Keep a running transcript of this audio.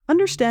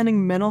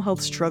Understanding mental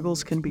health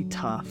struggles can be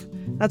tough.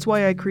 That's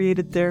why I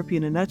created Therapy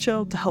in a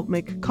Nutshell to help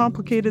make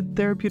complicated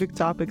therapeutic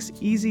topics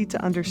easy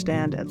to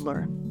understand and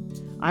learn.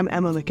 I'm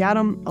Emma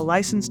McAdam, a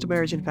licensed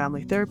marriage and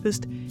family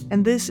therapist,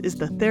 and this is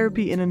the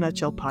Therapy in a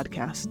Nutshell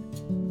podcast.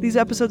 These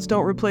episodes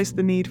don't replace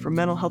the need for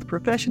mental health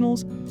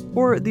professionals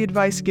or the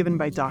advice given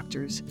by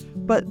doctors,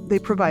 but they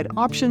provide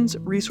options,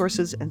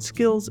 resources, and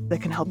skills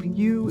that can help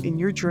you in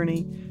your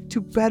journey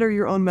to better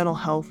your own mental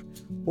health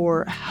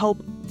or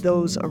help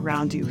those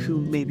around you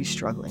who may be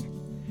struggling.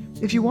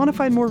 If you want to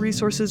find more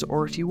resources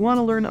or if you want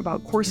to learn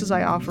about courses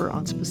I offer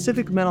on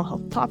specific mental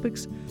health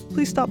topics,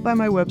 please stop by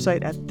my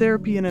website at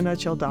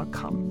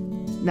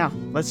therapyinanutshell.com. Now,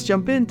 let's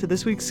jump into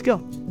this week's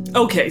skill.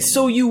 Okay,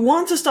 so you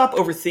want to stop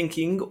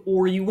overthinking,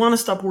 or you want to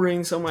stop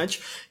worrying so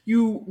much.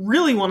 You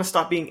really want to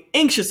stop being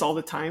anxious all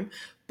the time.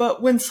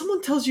 But when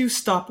someone tells you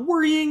stop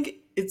worrying,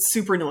 it's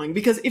super annoying,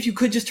 because if you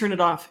could just turn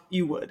it off,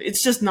 you would.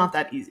 It's just not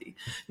that easy.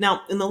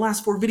 Now, in the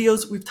last 4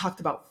 videos, we've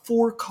talked about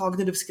 4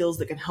 cognitive skills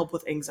that can help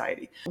with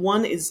anxiety.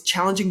 One is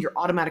challenging your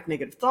automatic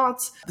negative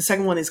thoughts. The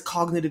second one is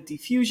cognitive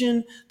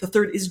diffusion. The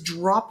third is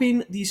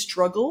dropping the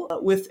struggle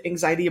with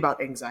anxiety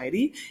about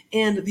anxiety.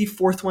 And the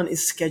fourth one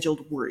is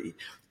scheduled worry.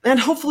 And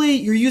hopefully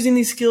you're using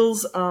these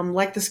skills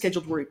like the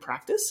scheduled worry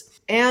practice.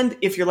 And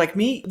if you're like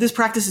me, this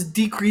practice has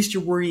decreased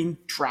your worrying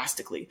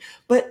drastically.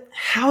 But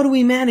how do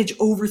we manage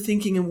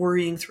overthinking and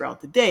worrying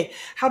throughout the day?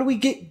 How do we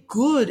get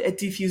good at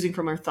diffusing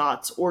from our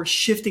thoughts or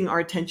shifting our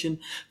attention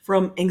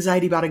from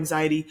anxiety about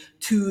anxiety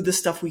to the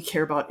stuff we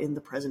care about in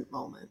the present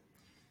moment?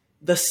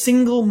 The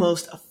single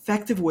most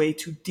effective way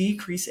to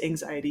decrease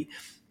anxiety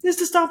is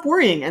to stop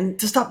worrying and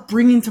to stop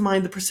bringing to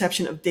mind the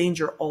perception of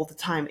danger all the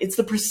time. It's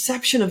the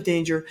perception of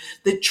danger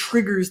that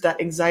triggers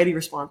that anxiety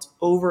response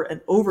over and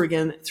over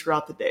again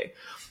throughout the day.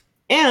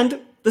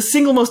 And the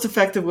single most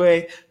effective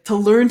way to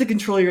learn to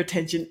control your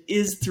attention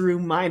is through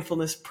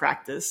mindfulness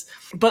practice.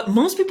 But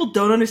most people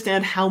don't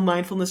understand how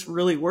mindfulness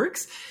really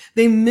works.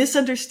 They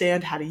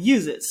misunderstand how to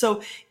use it.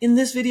 So in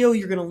this video,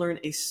 you're going to learn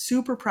a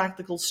super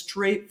practical,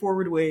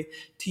 straightforward way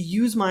to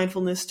use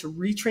mindfulness to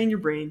retrain your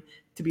brain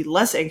to be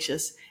less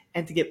anxious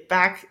and to get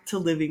back to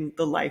living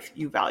the life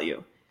you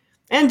value.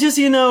 And just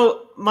so you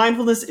know,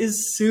 mindfulness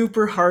is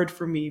super hard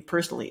for me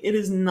personally. It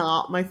is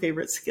not my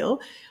favorite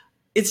skill.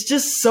 It's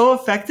just so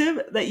effective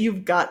that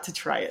you've got to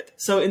try it.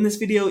 So in this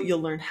video,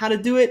 you'll learn how to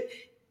do it,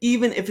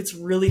 even if it's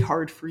really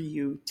hard for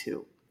you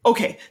too.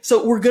 Okay,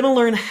 so we're going to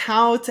learn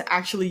how to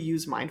actually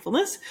use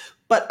mindfulness,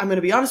 but I'm going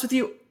to be honest with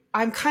you,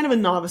 I'm kind of a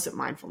novice at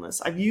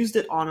mindfulness. I've used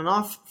it on and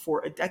off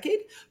for a decade,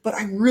 but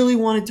I really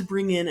wanted to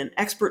bring in an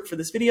expert for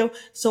this video.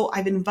 So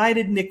I've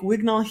invited Nick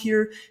Wignall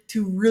here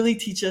to really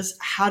teach us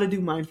how to do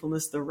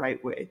mindfulness the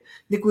right way.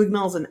 Nick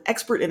Wignall is an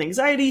expert in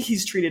anxiety.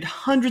 He's treated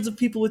hundreds of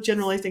people with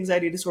generalized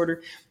anxiety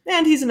disorder,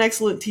 and he's an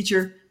excellent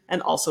teacher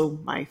and also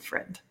my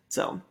friend.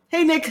 So,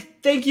 hey, Nick,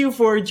 thank you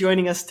for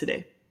joining us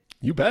today.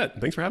 You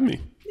bet. Thanks for having me.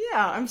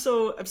 Yeah, I'm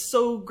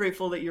so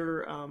grateful that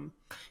you're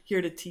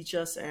here to teach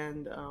us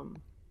and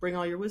bring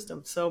all your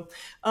wisdom. So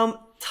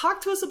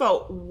talk to us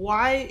about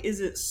why is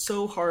it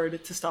so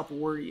hard to stop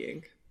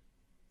worrying?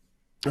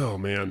 Oh,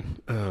 man.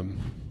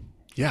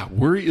 Yeah,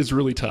 worry is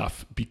really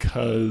tough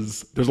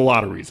because there's a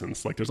lot of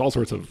reasons. Like there's all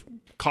sorts of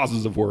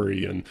causes of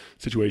worry and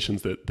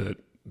situations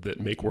that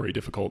make worry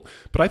difficult.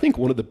 But I think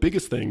one of the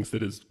biggest things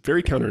that is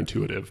very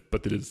counterintuitive,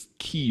 but that is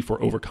key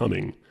for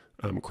overcoming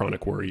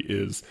chronic worry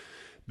is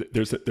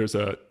there's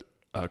a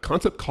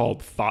concept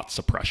called thought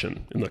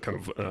suppression in the kind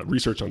of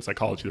research on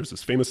psychology. There's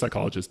this famous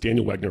psychologist,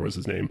 Daniel Wegner was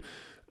his name,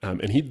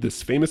 and he did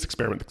this famous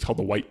experiment called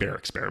the white bear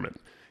experiment.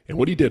 And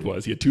what he did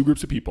was he had 2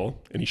 groups of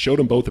people, and he showed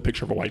them both a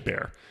picture of a white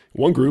bear.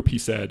 In one group, he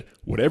said,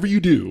 whatever you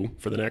do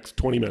for the next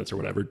 20 minutes or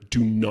whatever,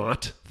 do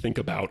not think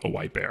about a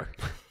white bear.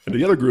 And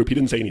the other group, he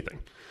didn't say anything.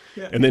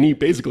 Yeah. And then he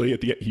basically,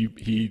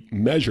 he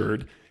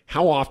measured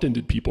how often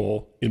did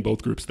people in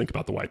both groups think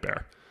about the white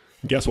bear.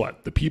 And guess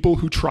what? The people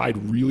who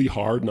tried really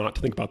hard not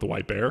to think about the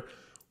white bear,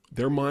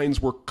 their minds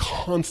were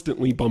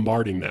constantly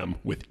bombarding them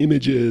with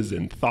images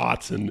and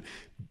thoughts and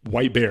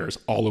white bears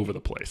all over the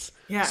place.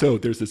 Yeah. So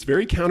there's this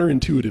very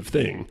counterintuitive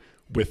thing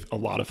with a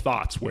lot of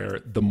thoughts where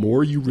the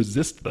more you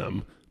resist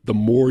them, the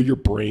more your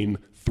brain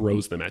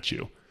throws them at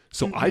you.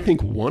 So I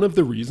think one of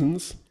the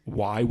reasons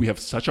why we have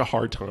such a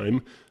hard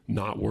time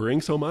not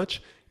worrying so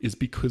much is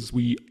because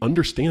we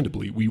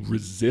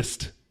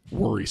resist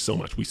worry so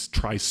much. We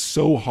try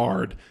so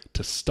hard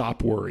to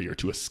stop worry or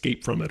to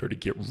escape from it or to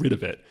get rid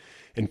of it.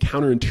 And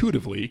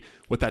counterintuitively,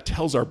 what that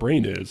tells our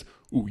brain is,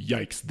 ooh,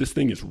 yikes, this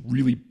thing is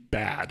really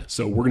bad.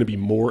 So we're going to be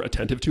more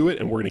attentive to it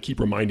and we're going to keep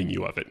reminding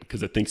you of it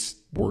because it thinks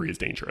worry is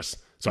dangerous.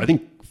 So I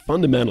think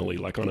fundamentally,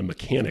 like on a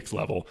mechanics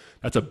level,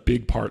 that's a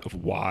big part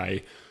of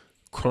why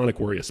chronic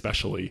worry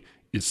especially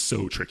is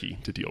so tricky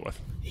to deal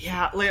with.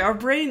 Yeah, like our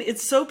brain,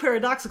 it's so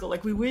paradoxical.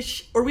 Like we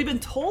wish, or we've been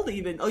told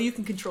even, oh, you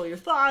can control your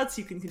thoughts,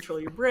 you can control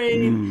your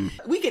brain.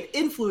 We can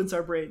influence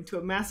our brain to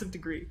a massive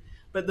degree.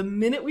 But the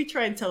minute we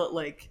try and tell it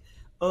like,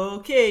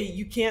 okay,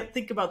 you can't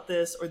think about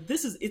this, or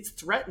it's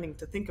threatening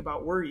to think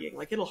about worrying.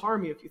 Like it'll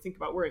harm you if you think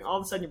about worrying. All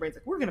of a sudden your brain's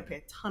like, we're going to pay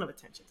a ton of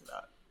attention to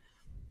that.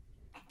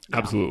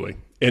 Absolutely.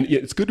 And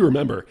it's good to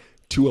remember,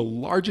 to a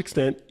large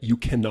extent, you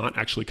cannot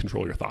actually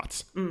control your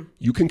thoughts.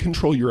 You can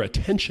control your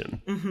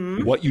attention,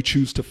 what you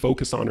choose to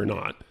focus on or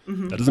not.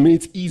 That doesn't mean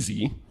it's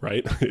easy,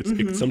 right?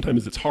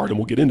 Sometimes it's hard, and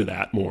we'll get into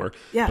that more.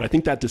 Yeah. But I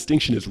think that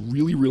distinction is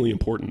really, really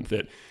important.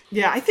 That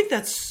I think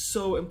that's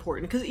so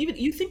important, because even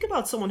you think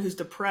about someone who's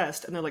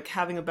depressed and they're like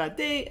having a bad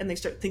day and they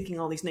start thinking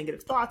all these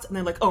negative thoughts and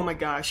they're like, oh my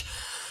gosh,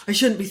 I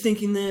shouldn't be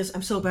thinking this.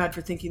 I'm so bad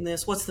for thinking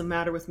this. What's the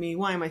matter with me?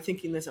 Why am I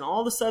thinking this? And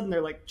all of a sudden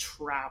they're like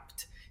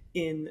trapped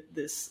in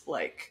this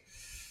like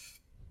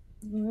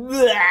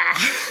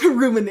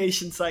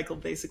rumination cycle,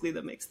 basically,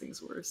 that makes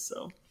things worse.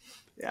 So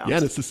yeah,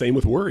 and it's the same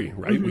with worry,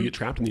 right? We get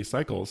trapped in these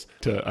cycles.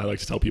 I like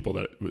to tell people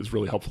that it was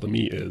really helpful to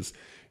me is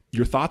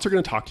your thoughts are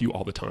going to talk to you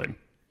all the time.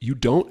 You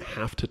don't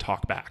have to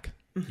talk back.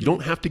 You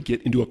don't have to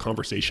get into a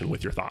conversation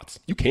with your thoughts.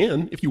 You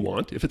can if you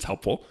want, if it's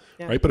helpful,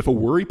 right? But if a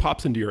worry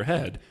pops into your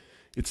head,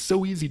 it's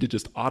so easy to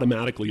just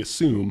automatically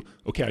assume,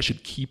 okay, I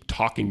should keep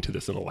talking to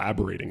this and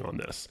elaborating on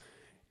this.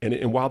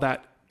 And while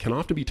that can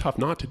often be tough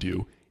not to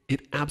do,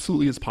 it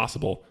absolutely is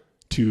possible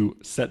to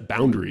set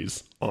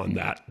boundaries on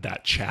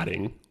that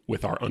chatting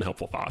with our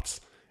unhelpful thoughts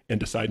and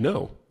decide,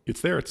 no,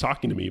 it's there, it's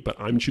talking to me, but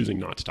I'm choosing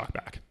not to talk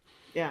back.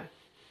 Yeah.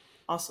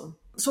 Awesome.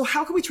 So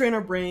how can we train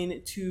our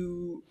brain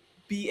to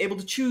be able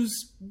to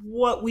choose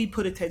what we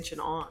put attention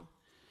on?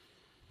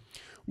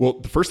 Well,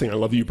 the first thing, I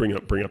love that you bring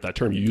up that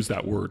term. You use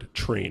that word,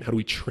 train. How do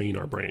we train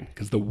our brain?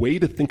 Because the way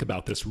to think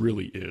about this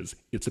really is,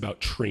 it's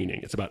about training.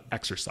 It's about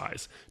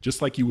exercise.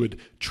 Just like you would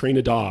train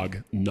a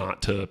dog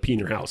not to pee in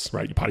your house,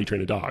 right? You potty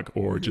train a dog.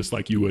 Or just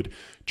like you would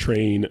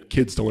train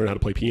kids to learn how to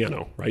play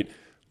piano, right?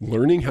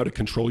 Learning how to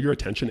control your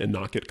attention and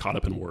not get caught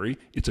up in worry,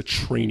 it's a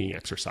training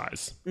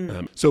exercise.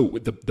 So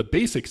the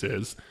basics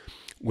is,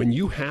 when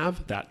you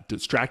have that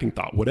distracting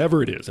thought,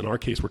 whatever it is, in our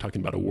case, we're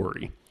talking about a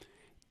worry,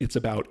 it's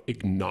about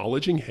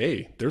acknowledging,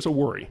 hey, there's a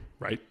worry,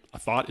 right? A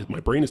thought is, my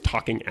brain is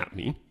talking at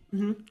me,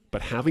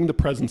 but having the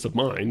presence of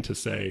mind to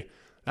say,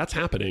 that's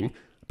happening,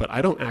 but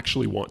I don't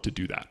actually want to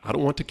do that. I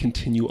don't want to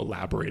continue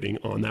elaborating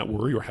on that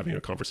worry or having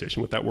a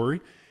conversation with that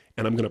worry.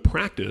 And I'm going to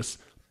practice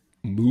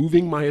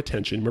moving my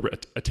attention. Remember,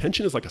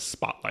 attention is like a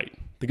spotlight.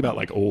 Think about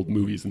like old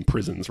movies in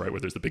prisons, right? Where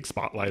there's the big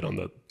spotlight on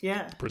the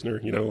prisoner,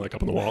 like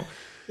up on the wall.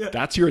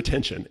 That's your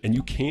attention, and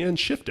you can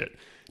shift it.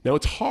 Now,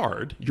 it's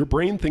hard. Your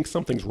brain thinks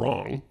something's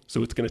wrong,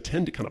 so it's going to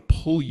tend to kind of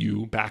pull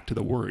you back to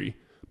the worry.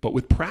 But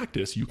with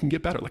practice, you can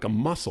get better. Like a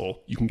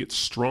muscle, you can get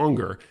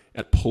stronger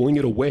at pulling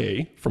it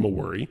away from a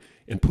worry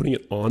and putting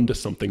it onto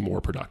something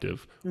more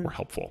productive or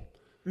helpful.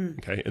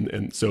 Okay.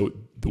 And so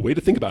the way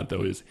to think about it,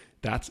 though, is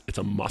it's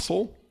a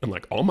muscle. And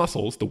like all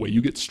muscles, the way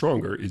you get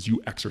stronger is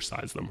you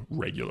exercise them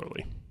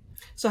regularly.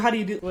 So how do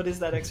you what is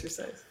that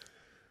exercise?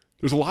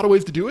 There's a lot of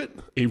ways to do it.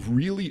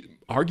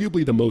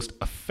 Arguably the most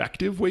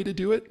effective way to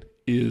do it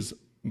is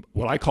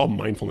what I call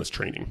mindfulness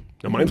training.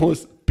 Now,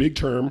 mindfulness, big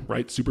term,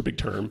 right? Super big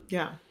term.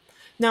 Yeah.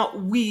 Now,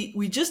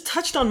 we just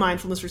touched on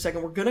mindfulness for a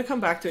second. We're going to come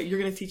back to it. You're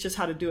going to teach us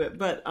how to do it.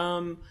 But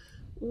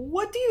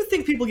what do you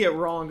think people get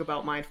wrong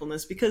about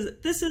mindfulness? Because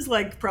this is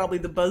like probably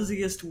the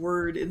buzziest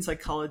word in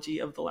psychology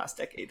of the last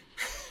decade.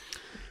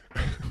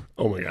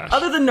 Oh my gosh.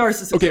 Other than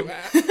narcissism. Okay.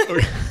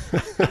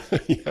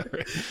 Yeah,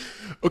 right.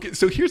 Okay,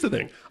 so here's the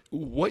thing.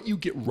 What you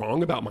get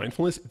wrong about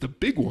mindfulness, the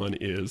big one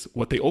is,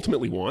 what they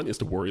ultimately want is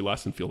to worry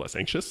less and feel less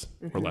anxious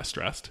or less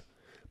stressed.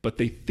 But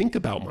they think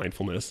about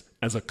mindfulness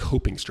as a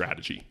coping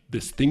strategy.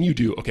 This thing you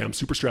do, okay, I'm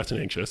super stressed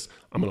and anxious.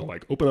 I'm going to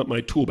like open up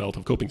my tool belt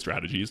of coping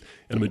strategies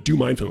and I'm going to do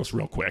mindfulness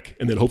real quick.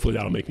 And then hopefully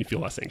that'll make me feel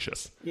less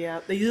anxious. Yeah,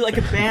 they use it like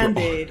a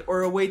Band-Aid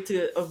or a way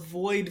to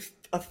avoid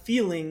a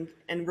feeling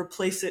and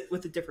replace it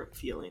with a different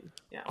feeling.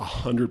 Yeah,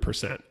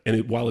 100%.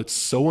 And while it's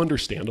so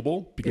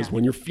understandable, because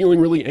when you're feeling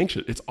really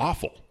anxious, it's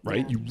awful,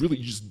 right? You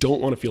just don't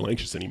want to feel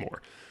anxious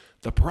anymore.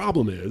 The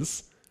problem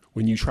is,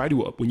 when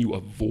you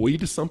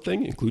avoid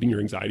something, including your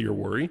anxiety or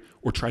worry,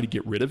 or try to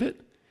get rid of it,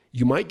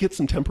 you might get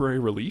some temporary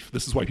relief.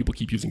 This is why people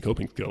keep using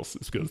coping skills,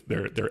 is because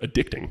they're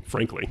addicting,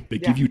 frankly. They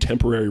give you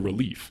temporary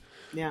relief.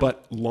 Yeah.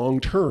 But long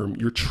term,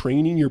 you're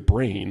training your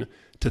brain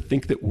to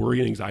think that worry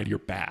and anxiety are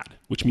bad,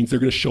 which means they're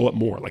going to show up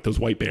more, like those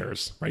white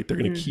bears, right? They're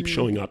going to keep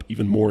showing up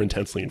even more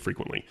intensely and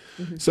frequently.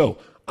 So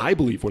I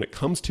believe when it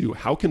comes to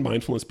how can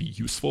mindfulness be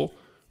useful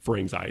for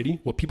anxiety,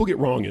 what people get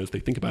wrong is they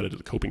think about it as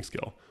a coping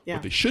skill. Yeah.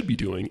 What they should be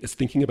doing is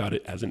thinking about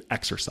it as an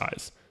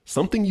exercise,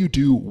 something you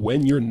do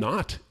when you're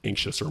not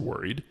anxious or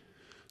worried,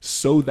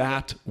 so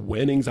that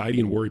when anxiety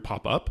and worry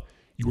pop up,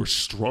 you are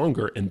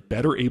stronger and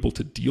better able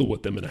to deal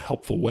with them in a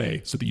helpful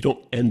way so that you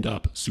don't end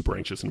up super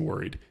anxious and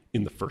worried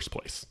in the first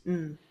place.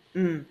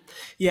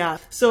 Yeah.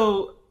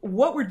 So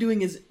what we're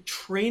doing is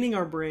training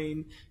our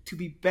brain to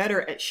be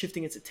better at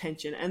shifting its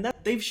attention. And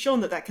that they've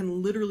shown that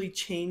can literally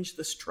change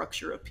the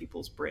structure of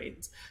people's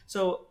brains.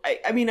 So,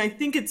 I mean, I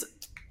think it's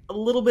a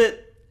little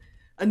bit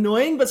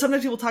annoying, but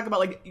sometimes people talk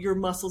about like your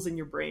muscles in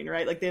your brain,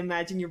 right? Like they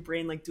imagine your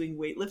brain like doing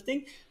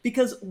weightlifting,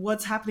 because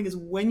what's happening is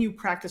when you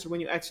practice or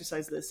when you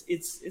exercise this,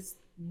 it's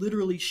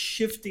literally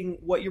shifting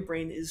what your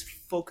brain is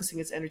focusing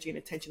its energy and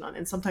attention on.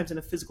 And sometimes in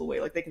a physical way,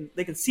 like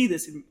they can see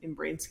this in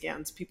brain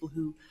scans, people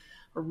who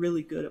are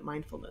really good at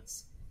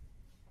mindfulness.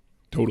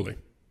 Totally.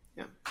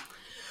 Yeah.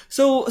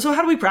 So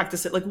how do we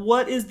practice it? Like,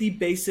 what is the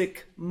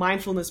basic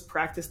mindfulness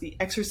practice, the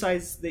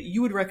exercise that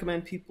you would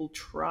recommend people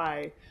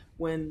try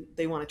when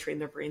they want to train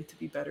their brain to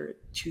be better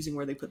at choosing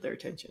where they put their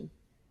attention?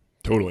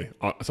 Totally.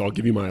 So I'll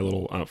give you my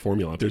little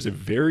formula. There's a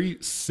very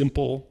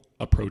simple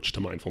approach to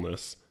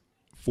mindfulness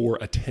for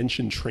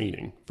attention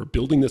training, for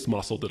building this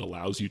muscle that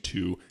allows you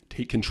to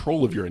take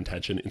control of your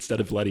intention instead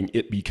of letting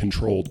it be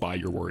controlled by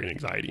your worry and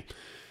anxiety.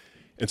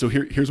 And so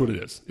here's what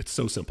it is. It's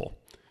so simple.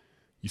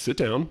 You sit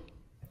down,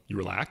 you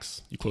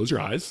relax, you close your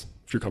eyes.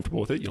 If you're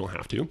comfortable with it, you don't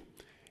have to.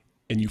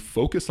 And you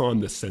focus on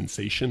the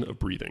sensation of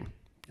breathing.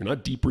 You're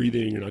not deep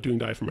breathing, you're not doing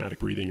diaphragmatic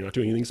breathing, you're not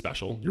doing anything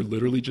special. You're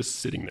literally just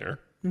sitting there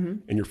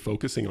and you're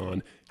focusing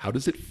on how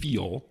does it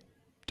feel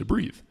to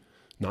breathe?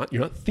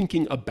 You're not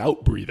thinking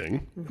about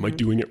breathing. Am I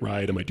doing it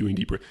right? Am I doing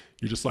deep breath?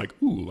 You're just like,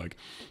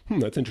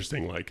 that's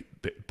interesting. Like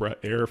the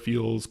air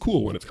feels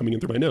cool when it's coming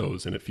in through my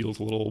nose and it feels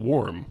a little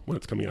warm when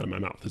it's coming out of my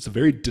mouth. It's a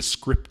very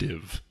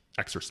descriptive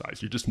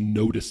exercise. You're just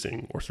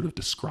noticing or sort of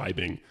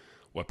describing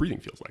what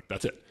breathing feels like.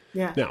 That's it.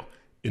 Yeah. Now,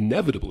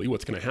 inevitably,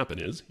 what's going to happen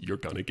is you're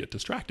going to get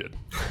distracted.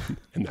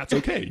 And that's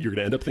okay. You're going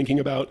to end up thinking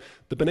about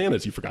the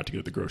bananas you forgot to get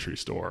at the grocery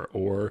store,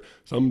 or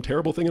some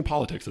terrible thing in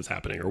politics that's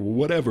happening, or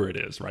whatever it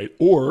is, right?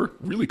 Or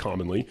really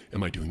commonly,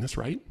 am I doing this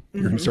right?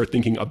 You're going to start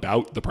thinking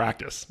about the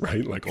practice,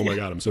 right? Like, oh my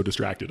God, I'm so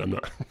distracted. I'm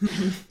not.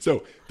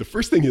 So the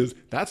first thing is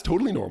that's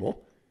totally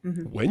normal.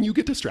 When you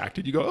get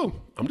distracted, you go, oh,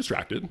 I'm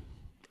distracted.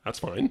 That's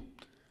fine.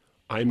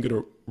 I'm going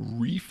to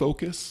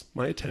refocus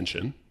my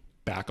attention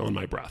back on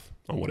my breath,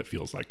 on what it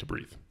feels like to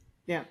breathe.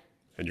 Yeah.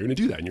 And you're going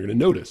to do that. And you're going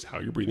to notice how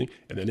you're breathing.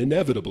 And then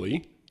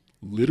inevitably,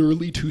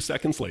 literally 2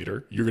 seconds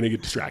later, you're going to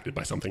get distracted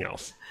by something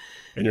else.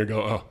 And you're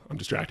going to go, oh, I'm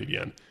distracted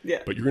again. Yeah.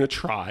 But you're going to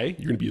try,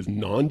 you're going to be as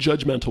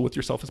non-judgmental with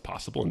yourself as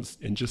possible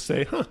and just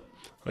say,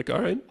 like,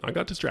 all right, I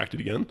got distracted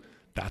again.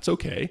 That's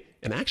okay.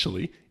 And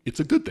actually, it's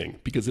a good thing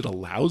because it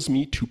allows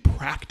me to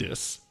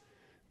practice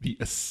the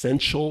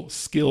essential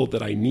skill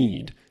that I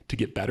need to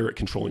get better at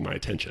controlling my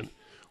attention,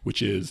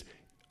 which is,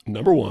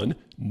 number one,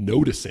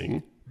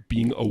 noticing,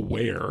 being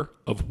aware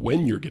of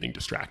when you're getting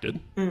distracted,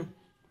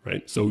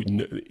 right? So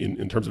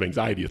in terms of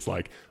anxiety, it's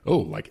like,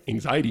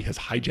 anxiety has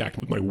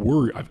hijacked my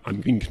worry.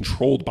 I'm being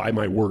controlled by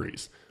my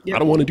worries. Yep. I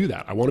don't want to do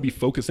that. I want to be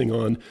focusing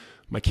on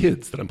my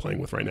kids that I'm playing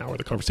with right now, or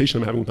the conversation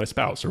I'm having with my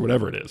spouse, or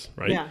whatever it is,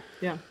 right? Yeah,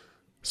 yeah.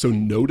 So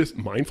notice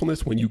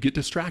mindfulness when you get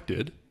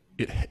distracted,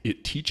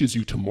 it teaches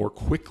you to more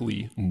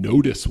quickly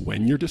notice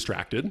when you're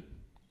distracted.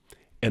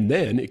 And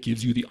then it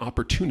gives you the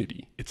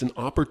opportunity. It's an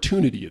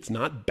opportunity. It's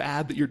not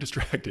bad that you're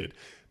distracted.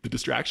 The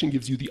distraction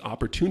gives you the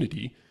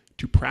opportunity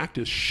to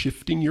practice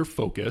shifting your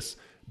focus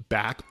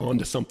back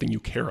onto something you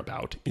care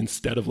about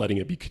instead of letting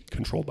it be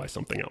controlled by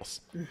something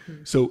else.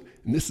 So,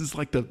 and this is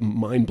like the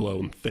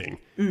mind-blown thing.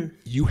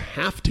 You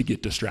have to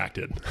get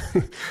distracted.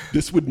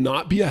 This would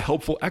not be a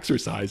helpful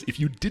exercise if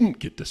you didn't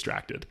get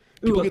distracted.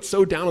 People get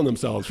so down on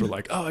themselves for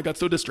like, oh, I got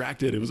so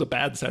distracted. It was a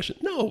bad session.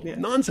 No,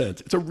 nonsense.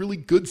 It's a really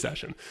good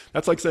session.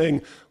 That's like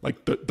saying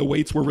like the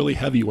weights were really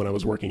heavy when I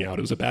was working out.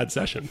 It was a bad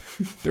session.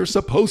 They're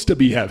supposed to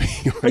be heavy.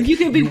 Like you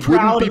can be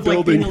proud of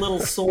like being a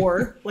little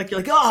sore. Like you're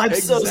like, oh, I'm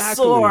so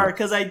sore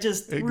because I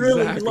just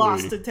really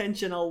lost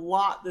attention a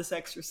lot this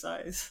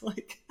exercise.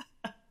 Like,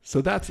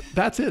 so that's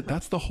it.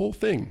 That's the whole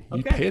thing.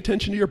 You pay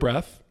attention to your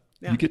breath.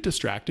 You get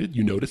distracted.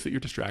 You notice that you're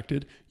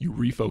distracted. You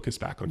refocus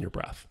back on your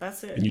breath.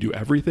 That's it. And you do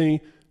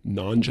everything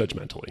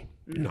non-judgmentally.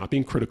 You're not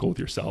being critical with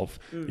yourself.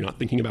 You're not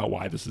thinking about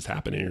why this is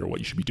happening or what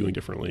you should be doing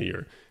differently.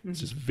 Or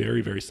it's just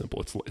very, very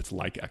simple. It's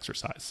like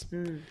exercise.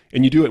 And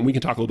you do it, and we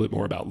can talk a little bit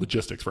more about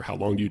logistics for how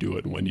long do you do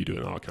it and when do you do it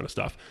and all that kind of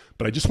stuff.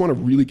 But I just want to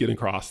really get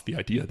across the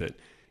idea that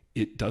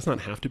it does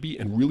not have to be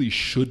and really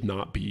should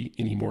not be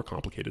any more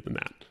complicated than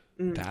that.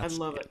 That's I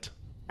love it.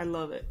 I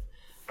love it.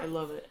 I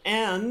love it.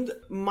 And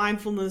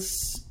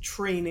mindfulness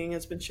training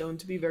has been shown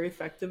to be very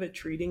effective at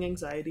treating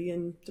anxiety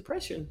and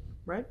depression,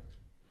 right?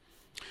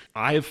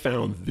 I have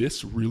found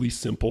this really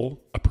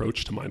simple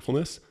approach to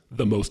mindfulness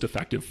the most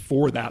effective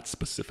for that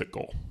specific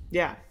goal.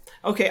 Yeah.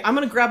 Okay, I'm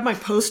going to grab my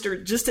poster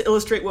just to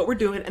illustrate what we're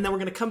doing, and then we're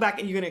going to come back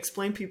and you're going to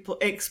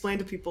explain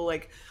to people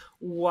like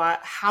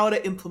how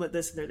to implement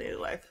this in their daily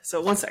life. So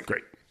one second.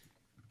 Great.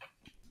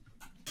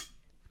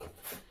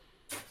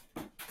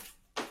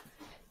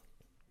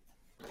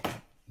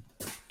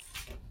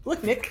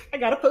 Look, Nick, I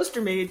got a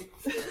poster made.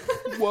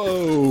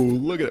 Whoa,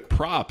 look at it.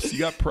 Props. You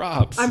got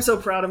props. I'm so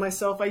proud of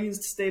myself. I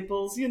used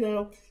staples,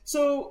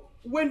 So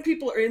when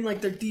people are in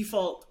like their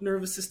default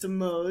nervous system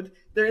mode,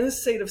 they're in a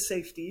state of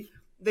safety.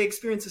 They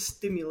experience a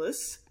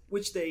stimulus,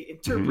 which they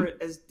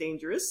interpret as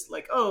dangerous.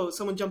 Like, oh,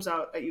 someone jumps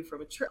out at you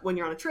from when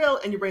you're on a trail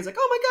and your brain's like,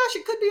 oh my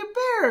gosh, it could be a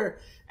bear.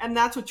 And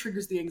that's what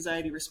triggers the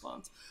anxiety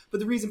response. But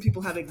the reason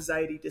people have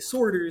anxiety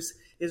disorders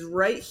is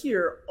right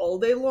here all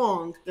day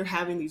long, they're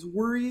having these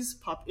worries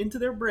pop into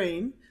their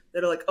brain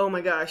that are like, oh my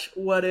gosh,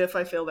 what if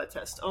I fail that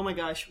test? Oh my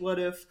gosh, what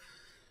if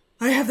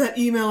I have that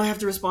email I have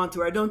to respond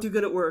to, or I don't do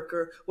good at work,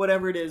 or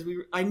whatever it is.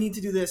 I need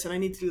to do this and I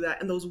need to do that.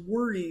 And those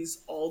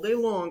worries all day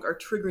long are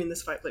triggering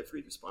this fight, flight,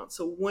 freeze response.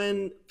 So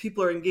when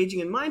people are engaging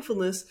in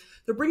mindfulness,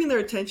 they're bringing their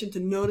attention to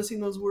noticing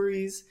those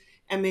worries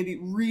and maybe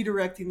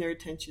redirecting their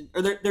attention,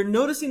 or they're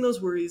noticing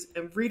those worries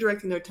and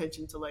redirecting their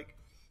attention to like,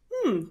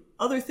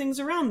 other things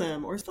around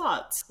them, or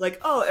thoughts like,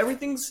 oh,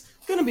 everything's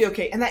going to be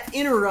okay. And that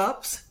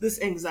interrupts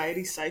this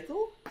anxiety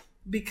cycle,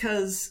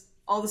 because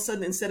all of a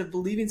sudden, instead of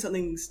believing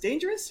something's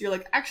dangerous, you're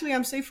like, actually,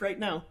 I'm safe right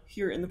now,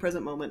 here in the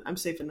present moment. I'm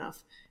safe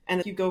enough.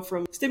 And you go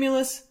from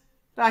stimulus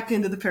back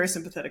into the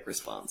parasympathetic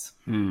response.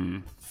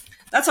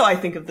 That's how I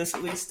think of this,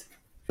 at least.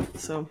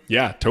 So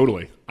yeah,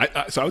 totally.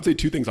 So I would say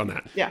two things on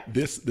that. Yeah.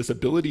 This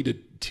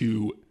ability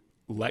to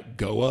let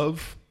go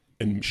of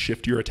and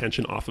shift your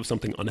attention off of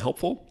something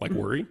unhelpful, like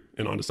worry,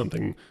 and onto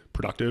something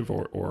productive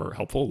or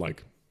helpful,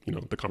 like, you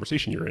know, the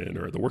conversation you're in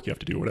or the work you have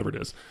to do, whatever it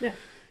is. Yeah.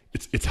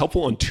 It's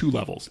helpful on two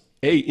levels.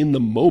 A, in the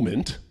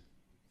moment,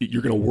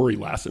 you're going to worry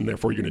less, and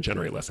therefore you're going to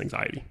generate less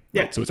anxiety.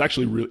 Yeah. Right? So it's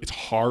actually it's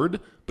hard,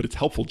 but it's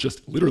helpful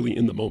just literally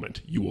in the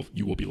moment. You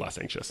will be less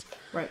anxious.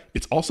 Right.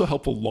 It's also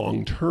helpful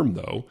long term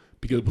though,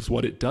 because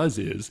what it does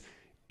is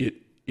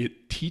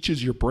it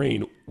teaches your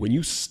brain, when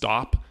you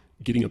stop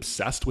getting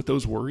obsessed with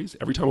those worries,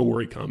 every time a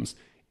worry comes,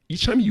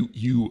 each time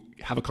you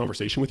have a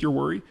conversation with your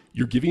worry,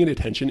 you're giving it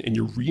attention and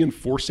you're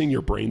reinforcing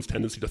your brain's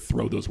tendency to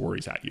throw those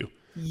worries at you.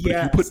 Yes. But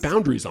if you put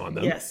boundaries on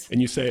them, yes,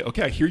 and you say,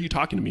 okay, I hear you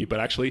talking to me, but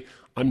actually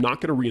I'm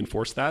not going to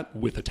reinforce that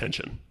with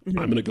attention. I'm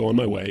going to go on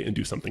my way and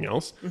do something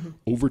else.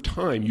 Over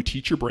time, you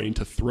teach your brain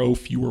to throw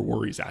fewer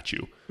worries at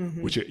you,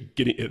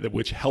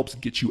 which helps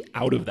get you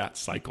out of that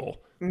cycle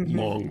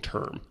long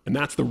term. And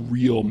that's the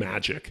real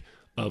magic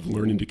of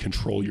learning to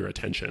control your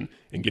attention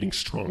and getting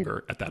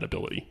stronger at that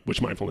ability,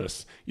 which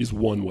mindfulness is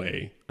one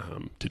way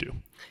to do.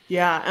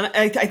 Yeah, and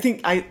I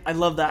think I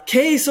love that.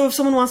 Okay, so if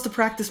someone wants to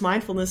practice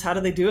mindfulness, how do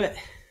they do it?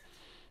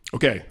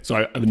 Okay, so I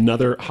have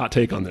another hot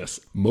take on this.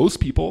 Most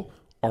people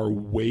are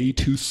way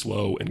too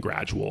slow and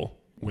gradual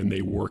when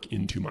they work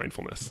into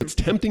mindfulness. It's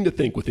tempting to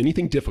think with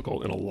anything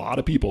difficult, and a lot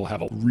of people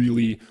have a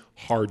really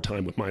hard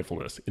time with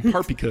mindfulness, in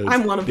part because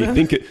I'm one of them.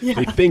 They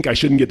think I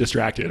shouldn't get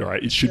distracted, or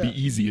it should be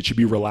easy, it should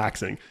be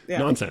relaxing.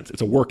 Nonsense.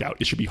 It's a workout.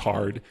 It should be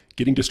hard.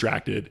 Getting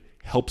distracted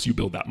helps you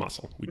build that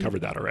muscle. We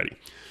covered that already.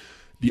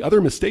 The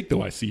other mistake,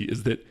 though, I see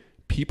is that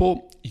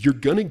people, you're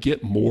going to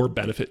get more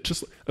benefit.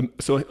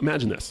 So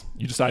imagine this.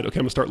 You decide, okay,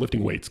 I'm going to start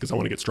lifting weights because I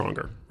want to get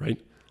stronger, right?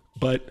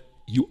 But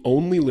you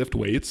only lift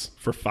weights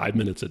for 5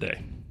 minutes a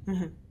day.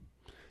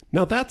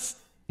 Now that's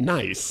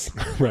nice,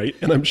 right?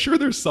 And I'm sure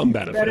there's some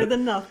benefit. Better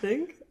than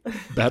nothing.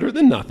 Better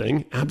than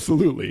nothing,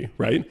 absolutely,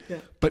 right? Yeah.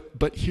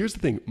 But here's the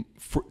thing.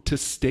 To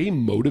stay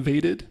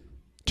motivated,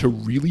 to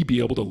really be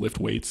able to lift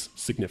weights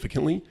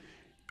significantly,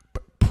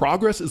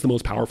 progress is the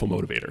most powerful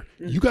motivator.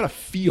 You got to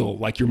feel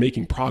like you're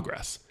making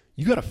progress.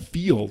 You got to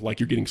feel like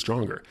you're getting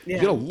stronger. Yeah.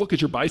 You got to look at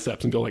your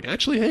biceps and go like,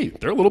 actually, hey,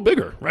 they're a little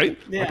bigger, right?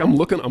 Yeah. Like I'm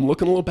looking a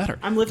little better.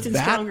 I'm lifting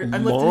stronger.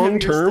 I'm lifting long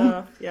term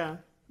stuff. Yeah.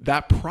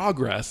 That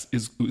progress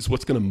is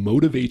what's going to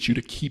motivate you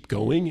to keep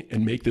going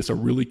and make this a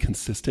really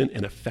consistent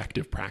and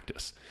effective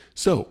practice.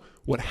 So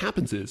what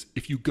happens is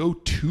if you go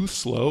too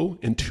slow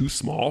and too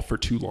small for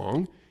too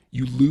long,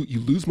 you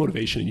lose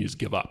motivation and you just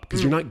give up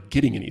because you're not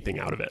getting anything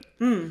out of it.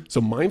 So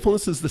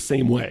mindfulness is the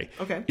same way.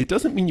 Okay. It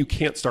doesn't mean you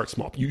can't start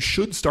small. You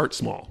should start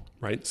small,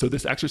 right? So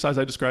this exercise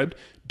I described,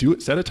 do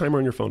it, set a timer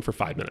on your phone for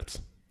 5 minutes.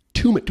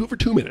 Do it for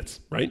 2 minutes,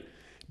 right?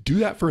 Do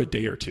that for a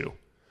day or two.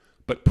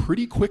 But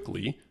pretty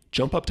quickly,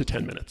 jump up to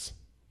 10 minutes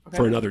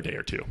for another day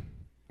or two,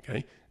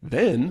 okay?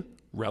 Then,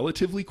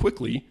 relatively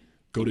quickly,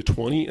 go to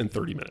 20 and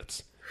 30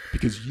 minutes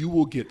because you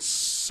will get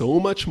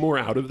so much more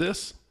out of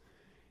this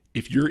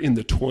if you're in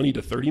the 20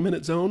 to 30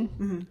 minute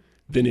zone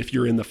than if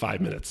you're in the 5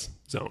 minutes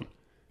zone.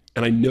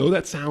 And I know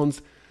that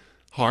sounds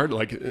hard.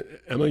 Like,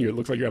 Emma, it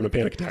looks like you're having a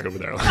panic attack over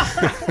there.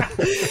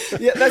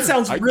 Yeah, that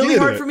sounds really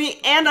hard for me,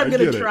 and I'm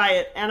going to try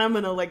it. and I'm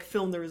going to like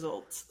film the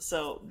results.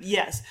 So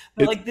yes,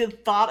 but like the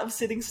thought of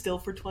sitting still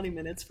for 20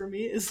 minutes for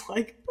me is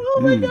like, oh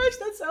my gosh,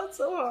 that sounds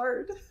so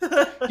hard.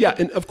 Yeah,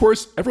 and of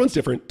course, everyone's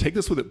different. Take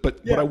this with it.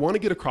 But what I want to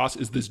get across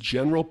is this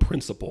general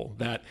principle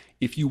that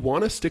if you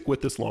want to stick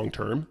with this long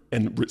term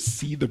and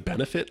see the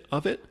benefit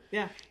of it,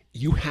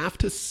 you have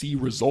to see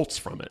results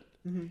from it.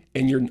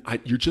 And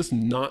you're just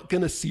not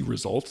going to see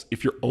results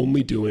if you're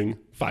only doing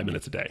 5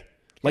 minutes a day.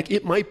 Like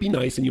it might be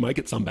nice and you might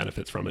get some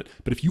benefits from it,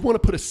 but if you want to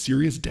put a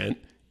serious dent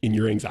in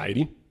your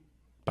anxiety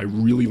by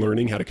really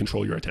learning how to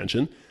control your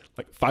attention,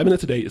 like 5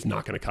 minutes a day is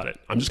not going to cut it.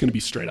 I'm just going to be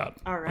straight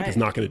up. All right. Like it's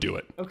not going to do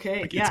it.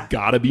 Okay. Like it's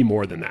got to be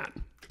more than that.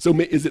 So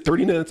is it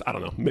 30 minutes? I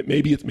don't know.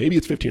 Maybe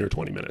it's 15 or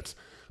 20 minutes.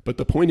 But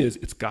the point is,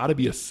 it's got to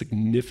be a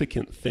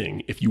significant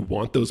thing if you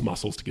want those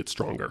muscles to get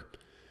stronger.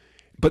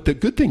 But the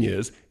good thing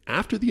is,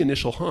 after the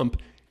initial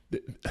hump,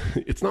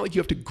 it's not like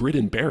you have to grit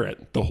and bear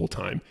it the whole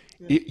time.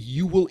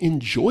 You will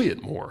enjoy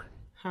it more.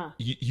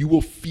 You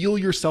will feel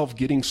yourself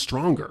getting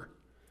stronger.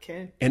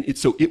 Okay. And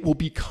it will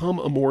become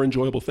a more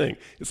enjoyable thing.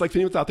 It's like if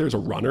anyone's out there as a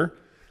runner.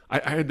 We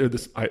have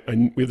this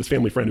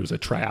family friend who's a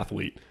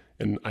triathlete,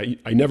 And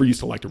I never used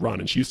to like to run.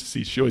 And she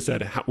always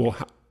said,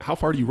 how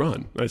far do you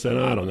run? And I said,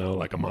 I don't know,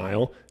 like a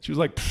mile. She was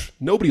like,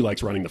 nobody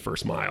likes running the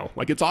first mile.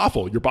 Like, it's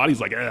awful. Your body's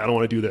like, I don't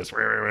want to do this.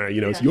 So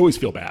you always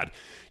feel bad.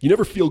 You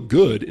never feel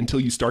good until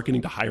you start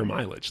getting to higher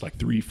mileage, like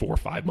 3, 4,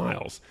 5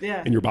 miles.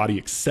 Yeah. And your body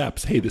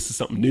accepts, hey, this is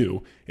something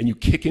new. And you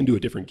kick into a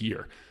different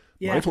gear.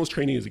 Yeah. Mindfulness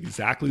training is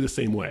exactly the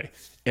same way.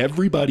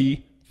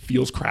 Everybody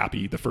feels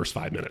crappy the first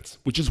 5 minutes,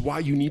 which is why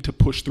you need to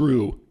push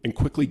through and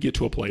quickly get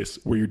to a place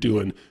where you're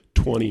doing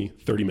 20,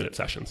 30-minute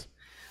sessions.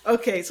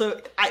 Okay, so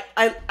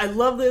I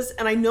love this,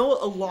 and I know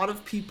a lot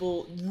of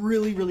people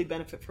really, really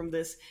benefit from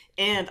this,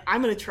 and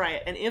I'm going to try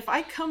it. And if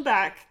I come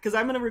back, because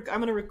I'm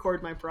going to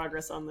record my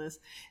progress on this.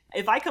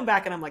 If I come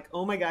back and I'm like,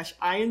 oh my gosh,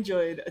 I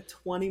enjoyed a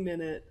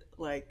 20-minute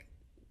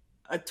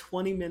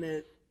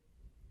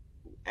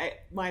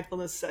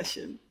mindfulness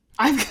session,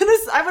 I'm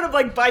gonna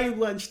like buy you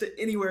lunch to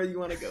anywhere you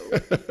want to go,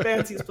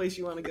 fanciest place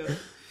you want to go.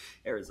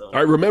 Arizona. All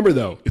right, remember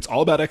though, it's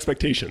all about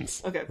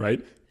expectations. Okay.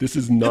 Right? This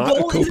is not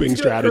a coping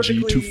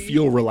strategy to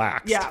feel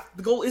relaxed. Yeah.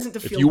 The goal isn't to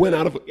feel If you went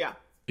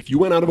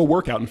out of a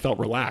workout and felt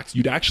relaxed,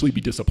 you'd actually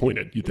be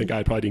disappointed. You'd think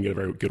I probably didn't get a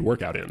very good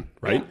workout in,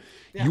 right?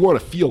 Yeah. You want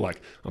to feel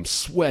like I'm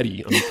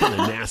sweaty, I'm kind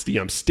of nasty,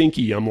 I'm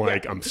stinky,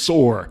 I'm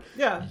sore.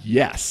 Yeah.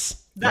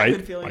 Yes. That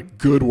good feeling. Like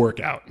good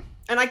workout.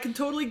 And I can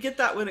totally get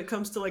that when it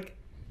comes to like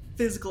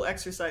physical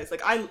exercise.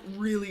 Like I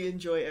really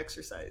enjoy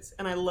exercise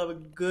and I love a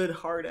good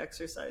hard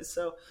exercise.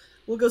 So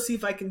we'll go see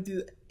if I can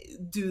do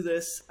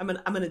this. I'm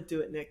gonna do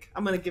it, Nick.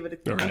 I'm gonna give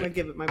it. I'm gonna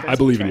give it my best. I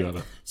believe in you,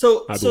 Eva.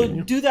 So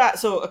do that.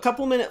 So a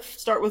couple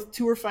minutes. Start with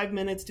 2 or 5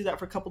 minutes. Do that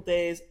for a couple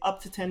days.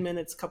 Up to 10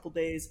 minutes, couple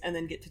days, and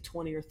then get to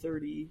 20 or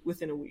 30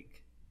 within a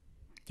week.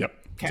 Yep.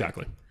 Okay.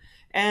 Exactly.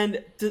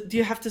 And do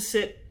you have to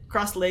sit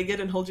cross-legged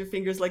and hold your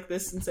fingers like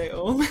this and say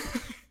 "Oh"?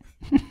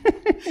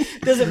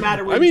 Doesn't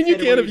matter. You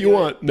can if you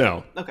want.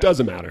 No,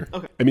 doesn't matter.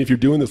 Okay. I mean, if you're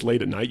doing this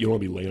late at night, you don't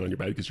want to be laying on your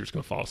bed because you're just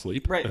going to fall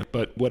asleep. Right.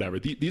 But whatever.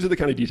 These are the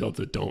kind of details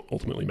that don't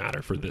ultimately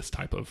matter for this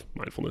type of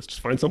mindfulness.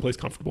 Just find someplace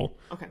comfortable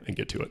and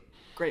get to it.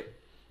 Great.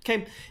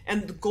 Okay.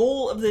 And the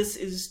goal of this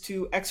is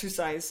to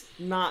exercise,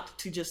 not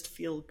to just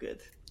feel good.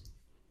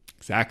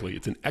 Exactly.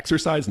 It's an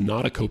exercise,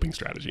 not a coping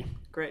strategy.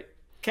 Great.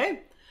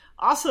 Okay.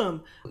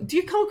 Awesome. Do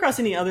you come across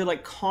any other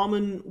like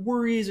common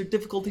worries or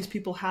difficulties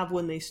people have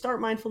when they start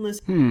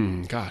mindfulness?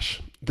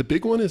 Gosh, the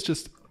big one is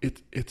just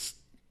it's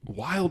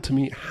wild to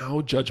me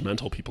how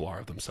judgmental people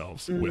are of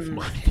themselves with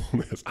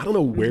mindfulness. I don't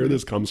know where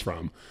this comes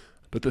from,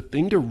 but the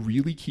thing to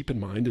really keep in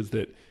mind is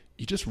that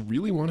you just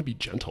really want to be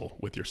gentle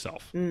with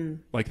yourself.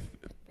 Like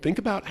think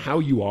about how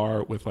you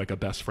are with like a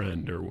best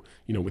friend or,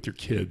 with your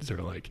kids,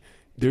 or like,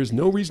 there's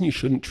no reason you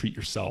shouldn't treat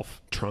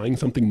yourself trying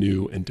something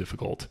new and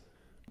difficult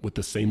with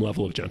the same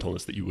level of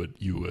gentleness that you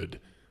would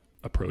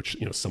approach,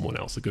 someone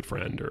else, a good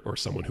friend or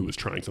someone who is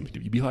trying something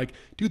to. You'd be like,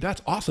 dude,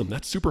 that's awesome.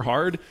 That's super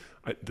hard.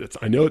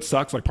 I know it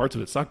sucks. Like parts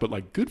of it suck, but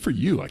like good for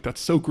you. Like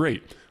that's so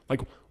great.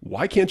 Like,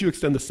 why can't you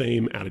extend the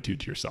same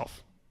attitude to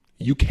yourself?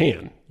 You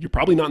can. You're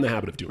probably not in the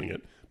habit of doing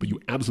it, but you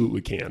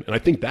absolutely can. And I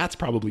think that's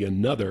probably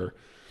another,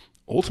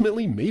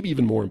 ultimately, maybe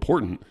even more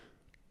important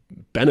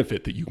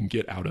benefit that you can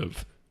get out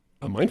of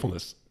a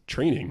mindfulness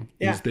training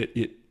is that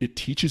it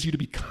teaches you to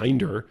be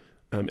kinder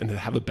and to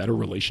have a better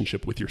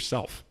relationship with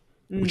yourself,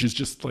 which is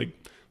just like,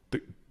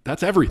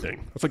 that's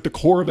everything. That's like the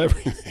core of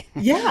everything.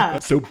 Yeah.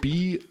 So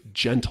be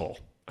gentle.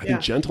 I think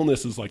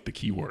gentleness is like the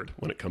key word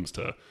when it comes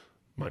to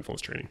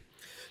mindfulness training.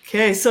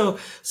 Okay. So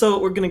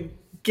we're going to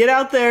get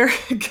out there,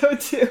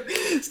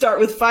 start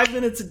with 5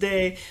 minutes a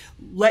day.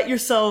 Let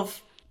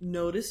yourself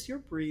notice your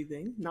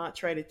breathing, not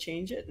try to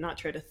change it, not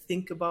try to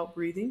think about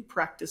breathing,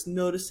 practice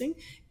noticing,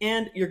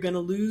 and you're going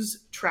to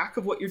lose track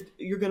of what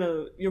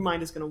your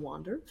mind is going to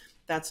wander.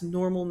 That's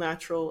normal,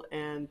 natural,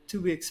 and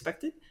to be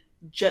expected.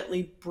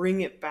 Gently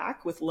bring it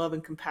back with love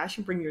and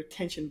compassion. Bring your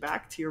attention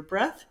back to your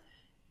breath,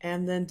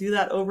 and then do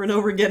that over and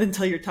over again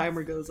until your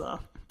timer goes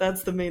off.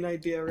 That's the main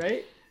idea,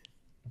 right?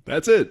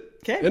 That's it.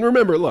 Okay. And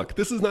remember, look,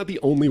 this is not the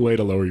only way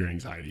to lower your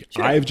anxiety.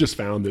 Sure. I've just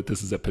found that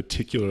this is a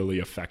particularly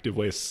effective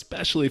way,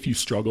 especially if you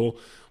struggle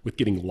with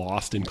getting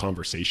lost in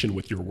conversation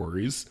with your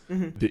worries.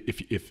 That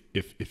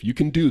if you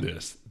can do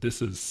this,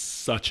 this is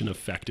such an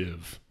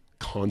effective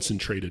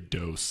concentrated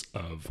dose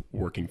of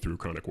working through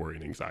chronic worry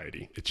and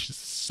anxiety. It's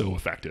just so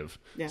effective.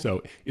 Yeah.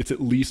 So it's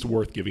at least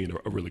worth giving it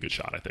a really good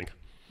shot, I think.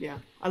 Yeah,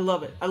 I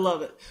love it.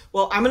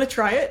 Well, I'm going to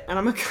try it and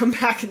I'm going to come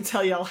back and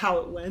tell y'all how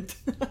it went.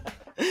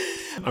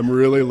 I'm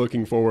really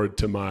looking forward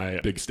to my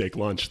big steak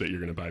lunch that you're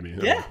going to buy me.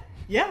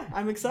 Yeah,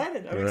 I'm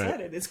excited.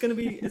 Excited. It's going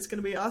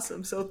to be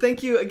awesome. So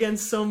thank you again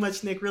so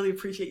much, Nick. Really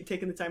appreciate you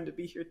taking the time to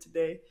be here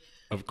today.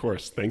 Of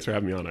course. Thanks for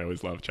having me on. I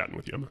always love chatting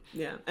with you, Emma.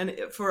 Yeah. And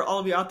for all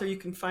of you out there, you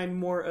can find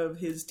more of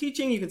his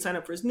teaching. You can sign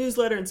up for his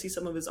newsletter and see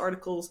some of his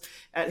articles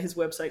at his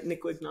website,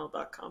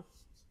 nickwignall.com.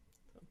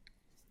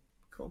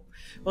 Cool.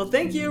 Well,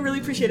 thank you. Really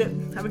appreciate it.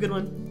 Have a good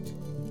one.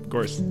 Of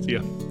course. See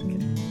ya. Okay.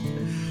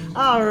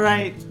 All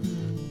right.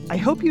 I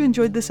hope you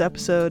enjoyed this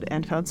episode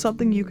and found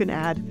something you can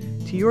add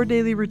to into your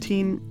daily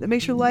routine that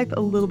makes your life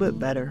a little bit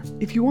better.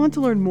 If you want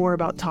to learn more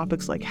about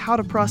topics like how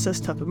to process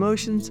tough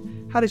emotions,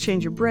 how to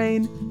change your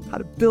brain, how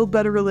to build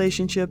better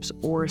relationships,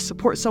 or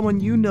support someone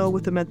you know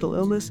with a mental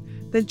illness,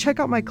 then check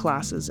out my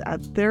classes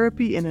at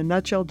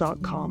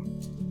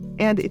therapyinanutshell.com.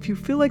 And if you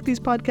feel like these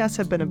podcasts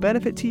have been a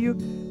benefit to you,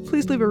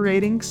 please leave a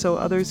rating so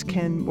others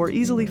can more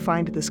easily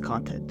find this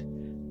content.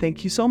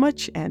 Thank you so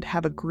much and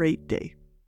have a great day.